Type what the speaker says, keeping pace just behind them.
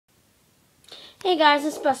Hey guys,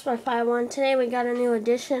 it's Best Buy 51. Today we got a new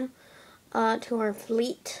addition to our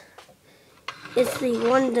fleet. It's the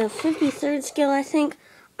 1 to 53rd scale, I think,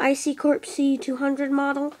 IC Corp C200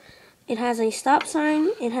 model. It has a stop sign,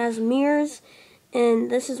 it has mirrors, and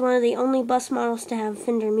this is one of the only bus models to have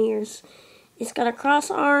fender mirrors. It's got a cross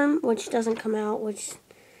arm, which doesn't come out, which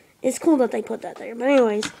is cool that they put that there. But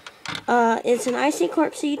anyways, it's an IC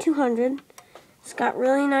Corp C200. It's got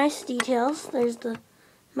really nice details. There's the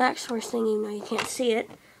MaxForce thing, even though you can't see it.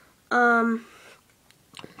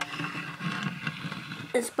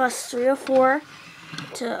 It's bus 304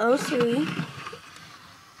 to 03.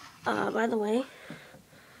 By the way,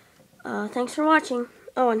 thanks for watching.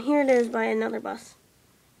 Oh, and here it is by another bus.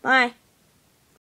 Bye.